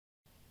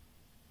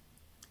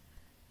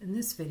In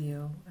this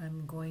video,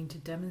 I'm going to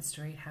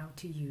demonstrate how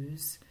to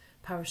use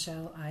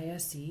PowerShell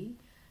ISE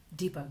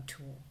Debug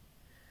tool.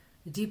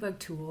 The debug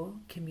tool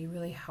can be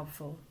really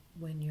helpful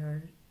when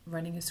you're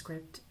running a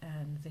script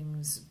and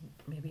things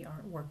maybe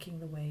aren't working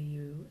the way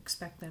you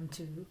expect them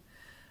to,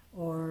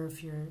 or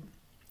if you're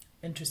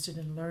interested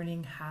in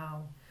learning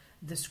how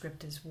the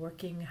script is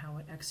working, how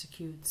it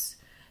executes.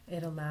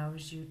 It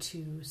allows you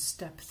to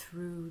step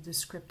through the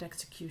script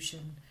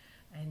execution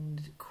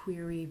and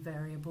query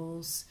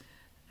variables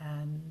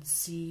and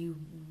see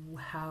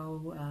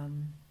how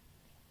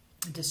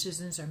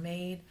decisions are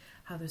made,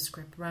 how the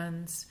script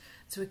runs.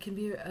 So it can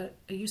be a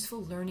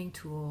useful learning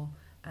tool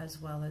as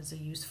well as a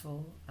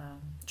useful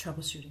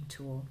troubleshooting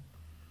tool.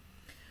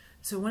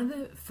 So one of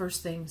the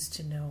first things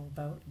to know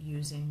about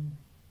using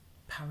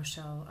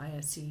PowerShell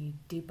ISE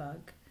Debug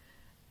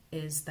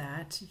is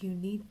that you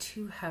need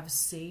to have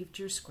saved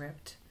your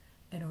script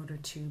in order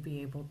to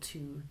be able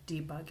to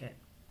debug it.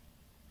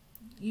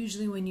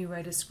 Usually when you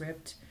write a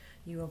script,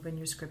 you open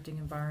your scripting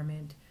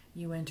environment,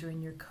 you enter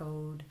in your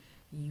code,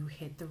 you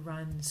hit the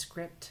run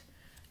script,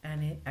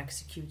 and it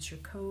executes your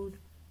code.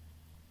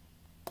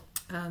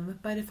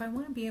 But if I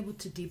want to be able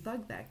to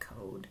debug that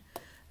code,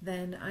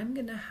 then I'm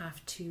going to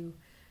have to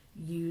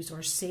use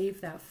or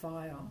save that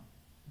file,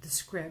 the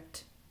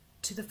script,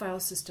 to the file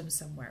system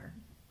somewhere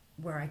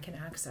where I can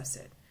access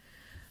it.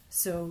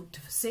 So to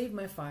save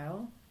my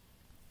file,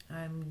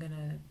 I'm going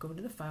to go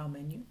to the File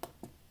menu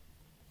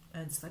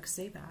and select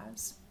Save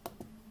As.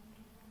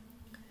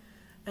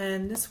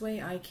 And this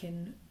way I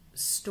can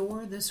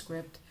store the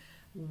script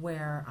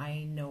where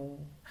I know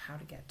how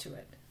to get to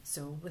it.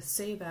 So with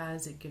Save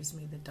As, it gives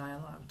me the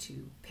dialog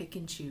to pick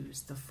and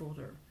choose the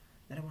folder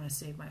that I want to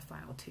save my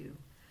file to.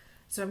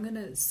 So I'm going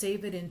to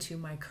save it into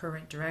my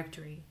current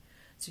directory.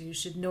 So you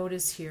should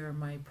notice here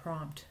my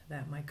prompt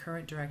that my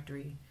current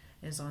directory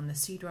is on the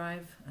C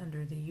drive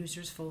under the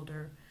users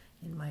folder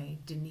in my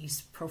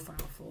Denise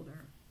profile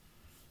folder.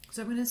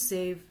 So I'm going to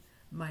save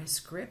my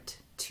script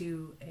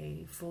to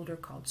a folder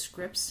called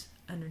scripts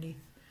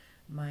underneath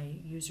my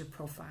user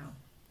profile.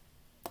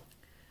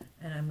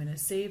 And I'm going to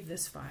save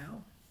this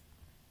file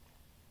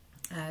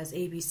as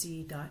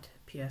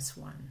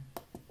abc.ps1.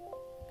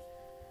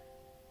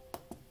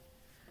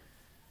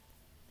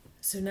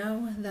 So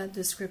now that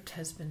the script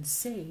has been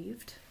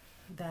saved,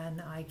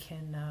 then I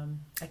can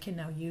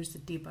now use the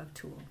debug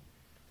tool.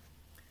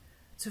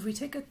 So if we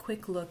take a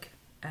quick look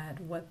at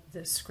what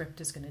this script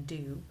is going to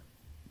do,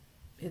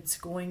 it's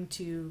going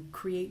to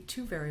create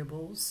two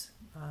variables,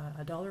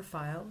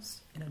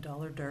 $files and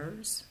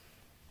 $drs,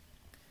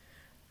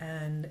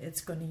 and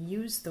it's going to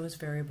use those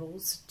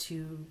variables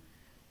to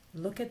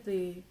look at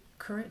the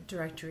current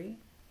directory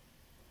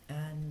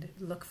and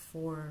look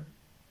for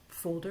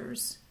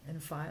folders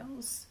and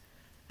files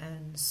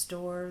and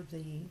store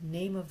the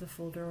name of the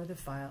folder or the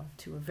file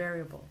to a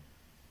variable.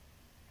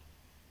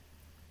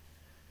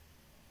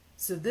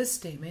 So this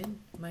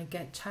statement, my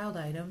get child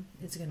item,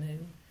 is going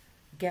to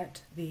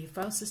get the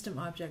file system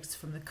objects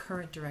from the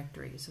current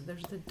directory. So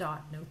there's the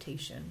dot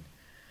notation.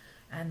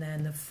 And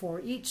then the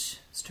for each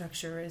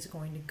structure is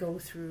going to go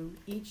through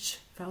each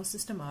file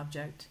system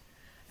object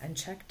and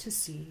check to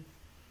see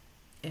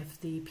if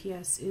the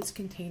PS is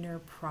container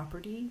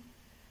property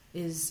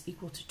is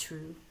equal to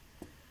true.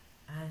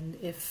 And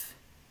if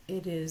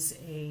it is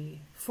a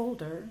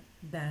folder,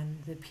 then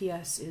the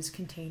PS is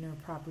container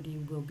property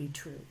will be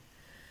true.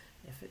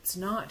 If it's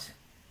not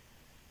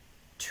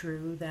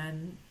true,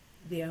 then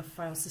the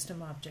file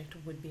system object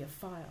would be a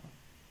file.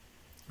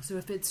 So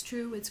if it's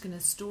true, it's going to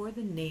store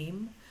the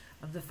name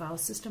of the file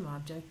system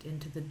object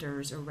into the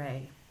DIRs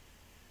array.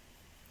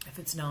 If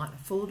it's not a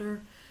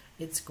folder,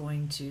 it's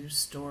going to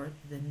store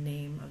the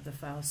name of the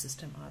file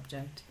system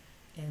object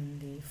in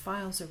the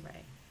files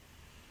array.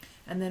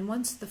 And then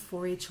once the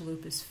for each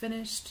loop is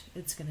finished,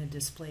 it's going to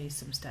display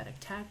some static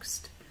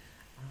text,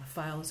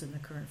 files in the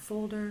current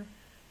folder,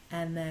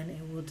 and then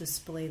it will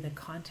display the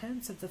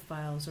contents of the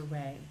files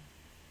array,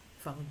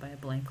 followed by a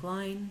blank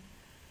line,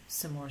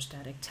 some more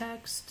static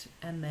text,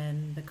 and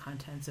then the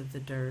contents of the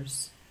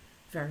DIRs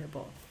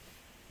variable.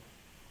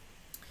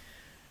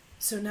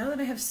 So now that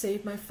I have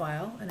saved my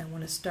file and I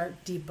want to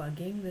start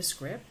debugging the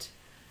script,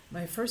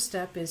 my first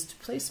step is to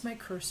place my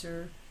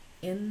cursor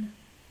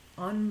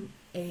on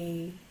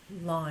a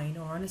line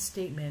or on a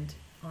statement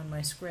on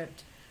my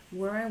script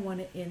where I want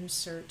to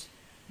insert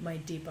my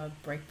debug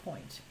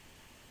breakpoint.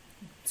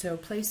 So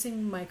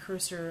placing my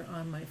cursor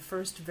on my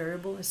first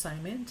variable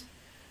assignment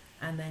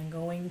and then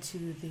going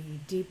to the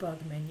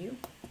debug menu,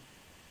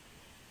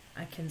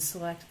 I can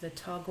select the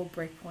toggle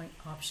breakpoint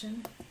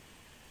option,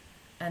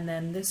 and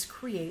then this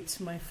creates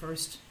my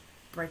first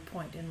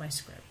breakpoint in my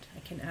script.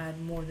 I can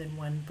add more than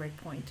one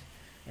breakpoint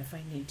if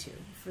I need to.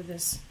 For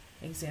this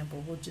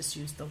example, we'll just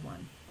use the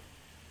one.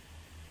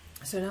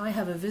 So now I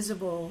have a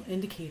visible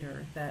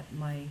indicator that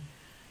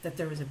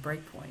there is a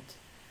breakpoint.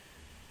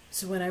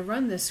 So when I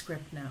run this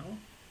script now,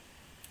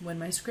 when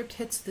my script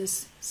hits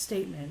this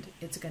statement,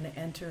 it's going to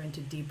enter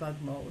into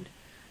debug mode,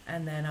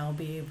 and then I'll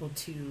be able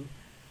to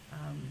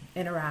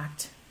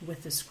interact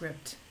with the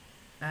script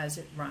as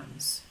it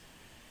runs.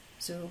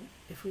 So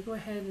if we go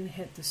ahead and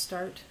hit the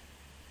start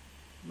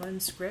run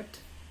script,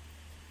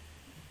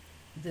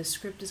 this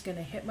script is going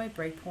to hit my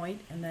breakpoint,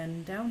 and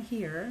then down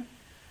here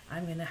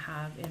I'm going to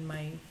have in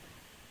my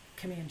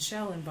command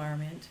shell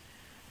environment,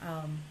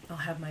 I'll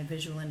have my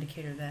visual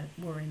indicator that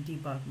we're in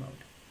debug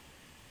mode.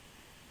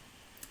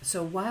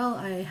 So while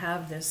I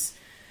have this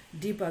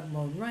debug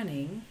mode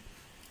running,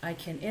 I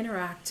can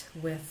interact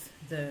with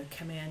the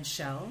command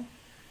shell,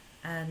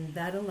 and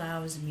that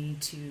allows me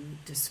to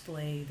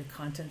display the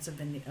contents of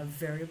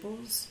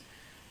variables.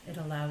 It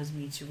allows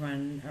me to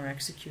run or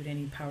execute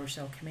any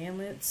PowerShell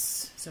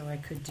commandlets. So I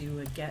could do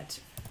a get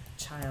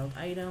child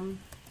item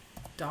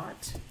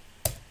dot,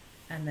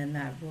 and then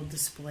that will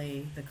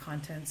display the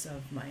contents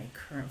of my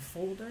current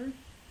folder.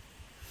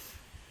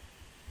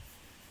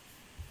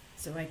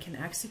 So I can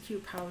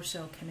execute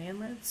PowerShell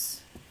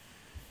commandlets.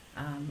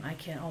 I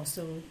can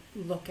also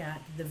look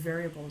at the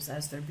variables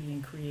as they're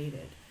being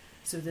created.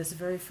 So this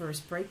very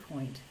first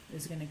breakpoint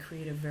is going to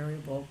create a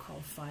variable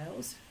called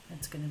files.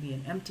 It's going to be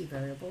an empty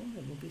variable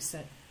that will be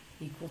set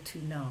equal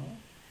to null.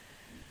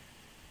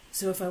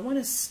 So if I want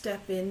to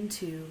step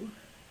into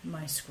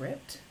my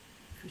script,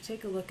 if we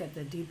take a look at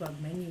the debug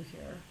menu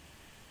here,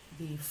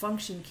 the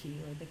function key,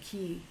 or the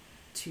key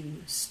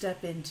to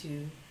step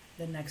into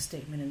the next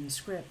statement in the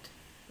script,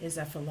 is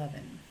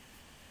F11.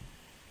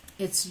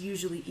 It's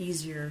usually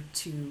easier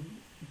to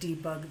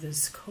debug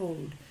this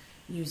code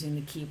using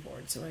the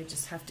keyboard, so I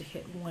just have to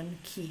hit one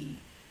key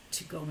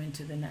to go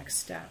into the next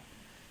step.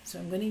 So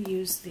I'm going to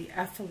use the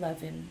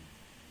F11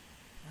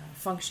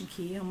 function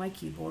key on my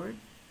keyboard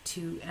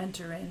to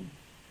enter in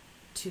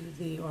to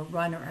or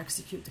run or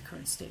execute the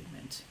current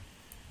statement.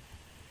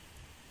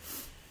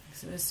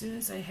 So as soon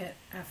as I hit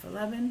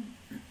F11,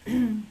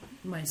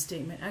 my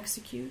statement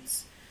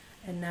executes,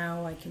 and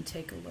now I can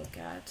take a look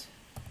at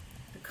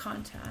the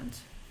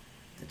content,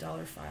 the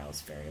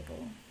 $files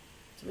variable.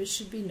 So it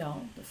should be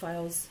null. The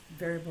files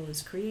variable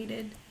is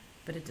created,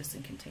 but it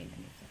doesn't contain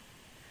anything.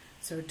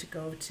 So to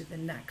go to the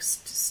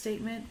next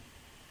statement,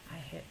 I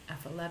hit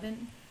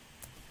F11,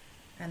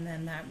 and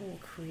then that will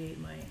create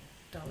my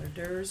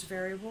 $DIRS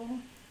variable.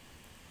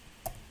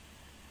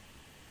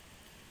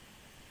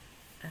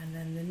 And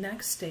then the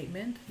next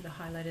statement, the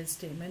highlighted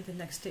statement, the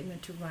next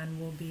statement to run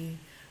will be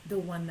the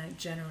one that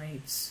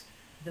generates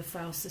the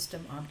file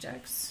system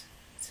objects.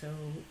 So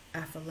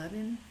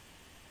F11,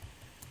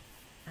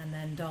 and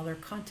then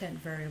 $content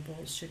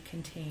variables should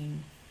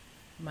contain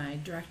my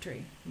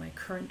directory, my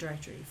current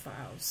directory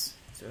files.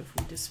 So if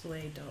we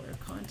display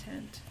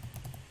 $content,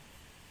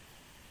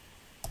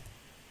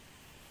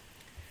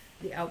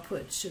 the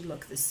output should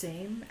look the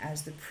same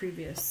as the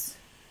previous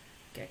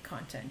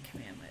getContent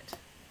commandlet.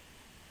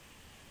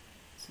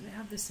 So they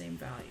have the same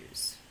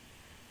values.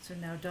 So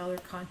now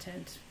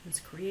 $content was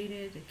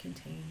created. It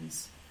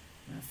contains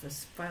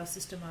file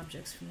system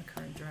objects from the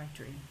current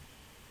directory.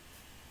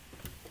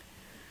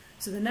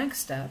 So the next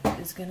step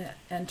is going to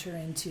enter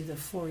into the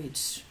for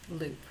each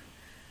loop.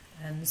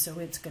 And so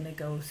it's going to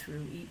go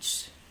through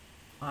each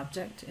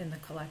object in the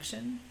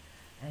collection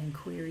and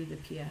query the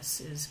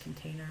PS's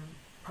container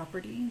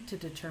property to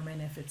determine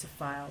if it's a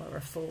file or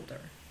a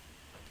folder.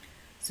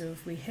 So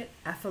if we hit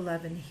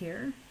F11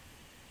 here,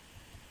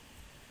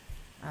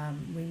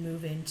 we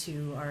move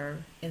into our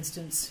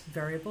instance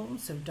variable.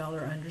 So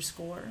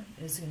 $_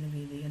 is going to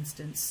be the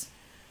instance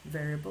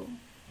variable,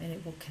 and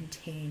it will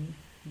contain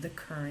the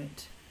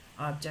current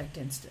object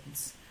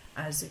instance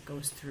as it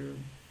goes through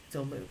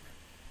the loop.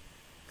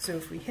 So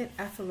if we hit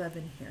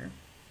F11 here,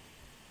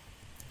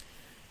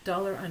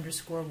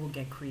 $_ will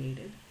get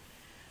created.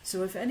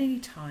 So if at any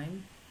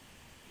time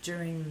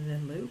during the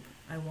loop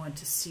I want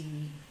to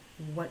see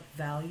what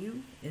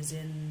value is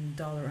in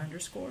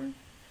 $_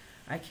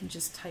 I can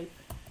just type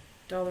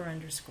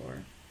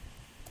 $_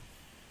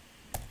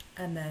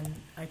 and then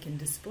I can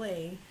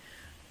display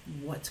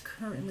what's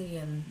currently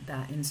in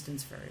that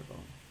instance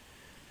variable.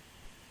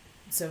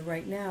 So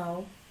right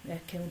now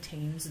it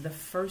contains the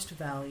first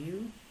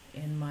value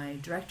in my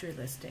directory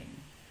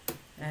listing,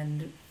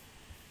 and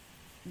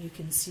you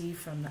can see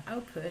from the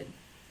output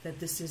that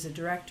this is a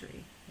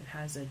directory. It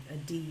has a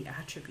D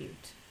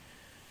attribute.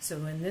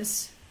 So in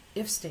this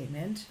if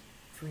statement,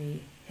 if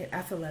we hit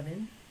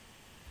F11,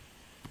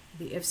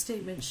 the if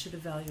statement should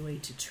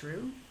evaluate to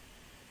true,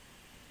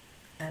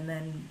 and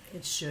then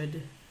it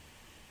should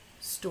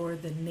store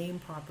the name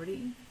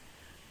property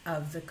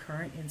of the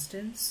current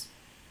instance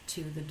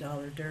to the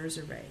 $DIRS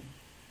array.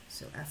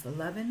 So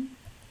F11,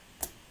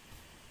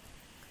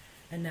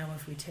 and now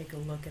if we take a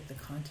look at the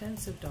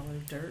contents of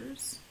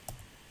 $DIRS,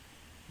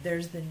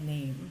 there's the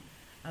name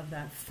of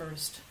that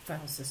first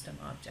file system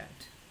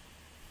object.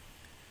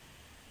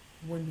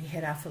 When we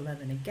hit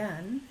F11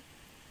 again,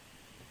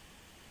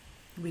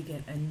 we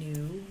get a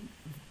new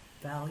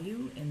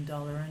value in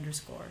 $_.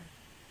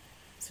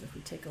 So if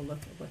we take a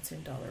look at what's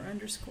in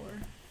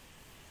 $_,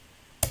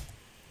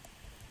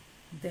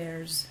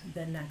 there's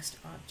the next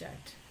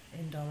object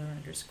in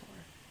 $_.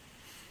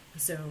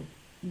 So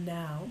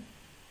now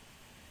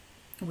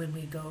when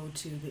we go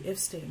to the if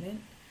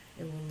statement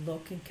It will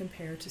look and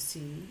compare to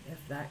see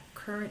if that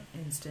current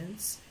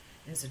instance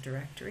is a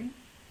directory.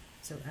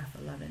 So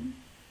F11,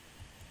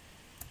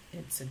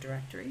 it's a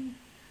directory.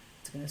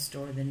 It's going to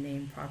store the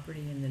name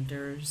property in the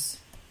DIRS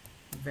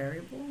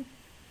variable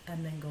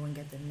and then go and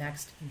get the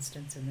next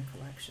instance in the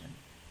collection.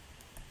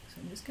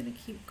 So I'm just going to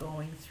keep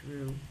going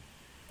through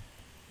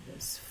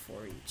this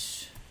for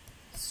each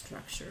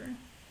structure.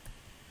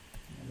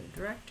 Another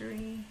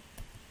directory,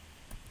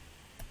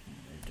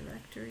 another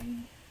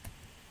directory.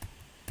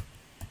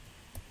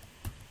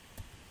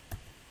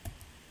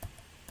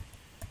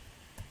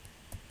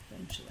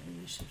 Eventually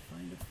we should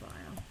find a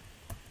file.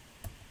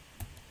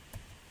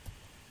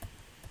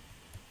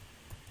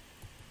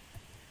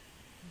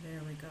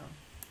 There we go.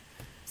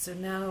 So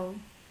now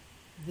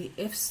the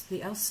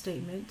else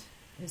statement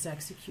is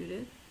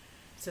executed.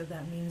 So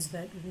that means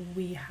that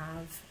we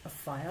have a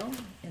file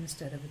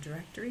instead of a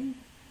directory.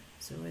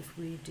 So if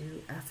we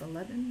do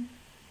F11,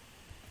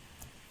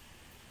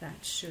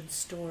 that should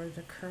store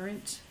the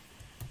current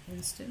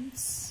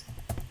instance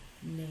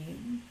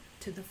name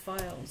to the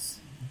files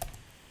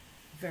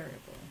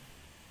variable.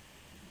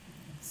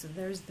 So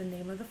there's the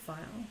name of the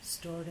file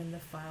stored in the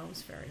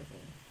files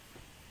variable.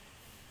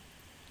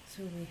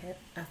 So we hit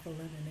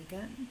F11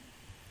 again,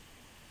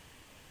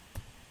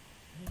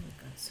 and we've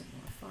got some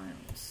more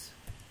files.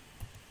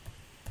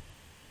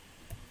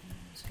 And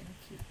I'm just going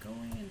to keep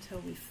going until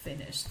we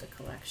finish the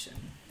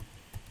collection.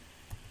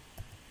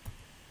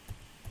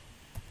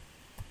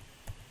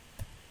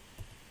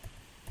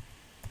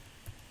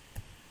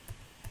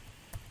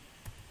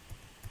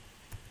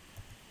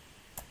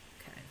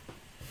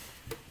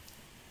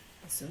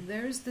 So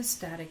there's the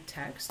static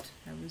text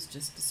that was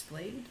just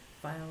displayed,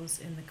 files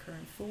in the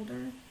current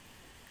folder,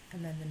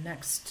 and then the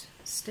next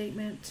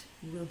statement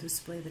will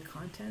display the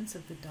contents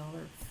of the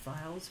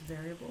 $files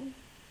variable.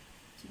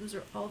 So those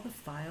are all the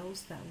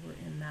files that were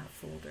in that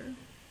folder.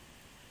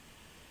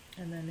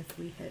 And then if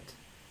we hit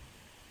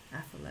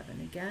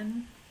F11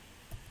 again,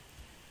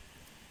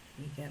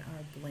 we get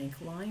our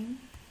blank line,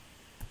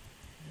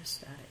 the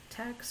static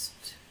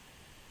text,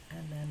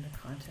 and then the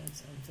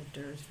contents of the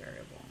DIRS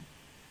variable.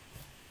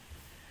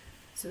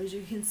 So as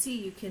you can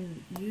see, you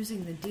can,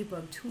 using the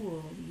debug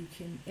tool, you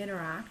can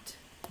interact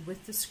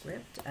with the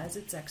script as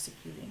it's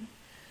executing.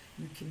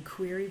 You can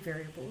query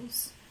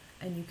variables,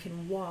 and you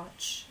can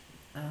watch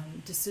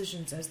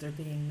decisions as they're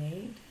being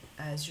made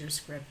as your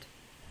script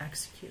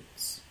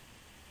executes.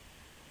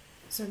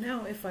 So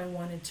now if I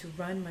wanted to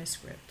run my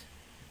script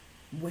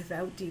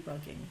without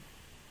debugging,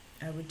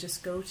 I would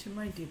just go to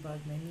my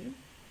debug menu,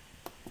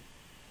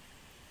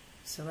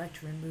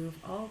 select remove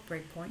all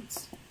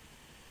breakpoints,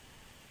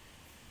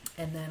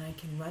 and then I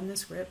can run the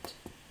script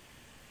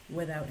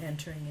without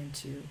entering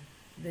into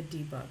the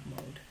debug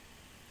mode.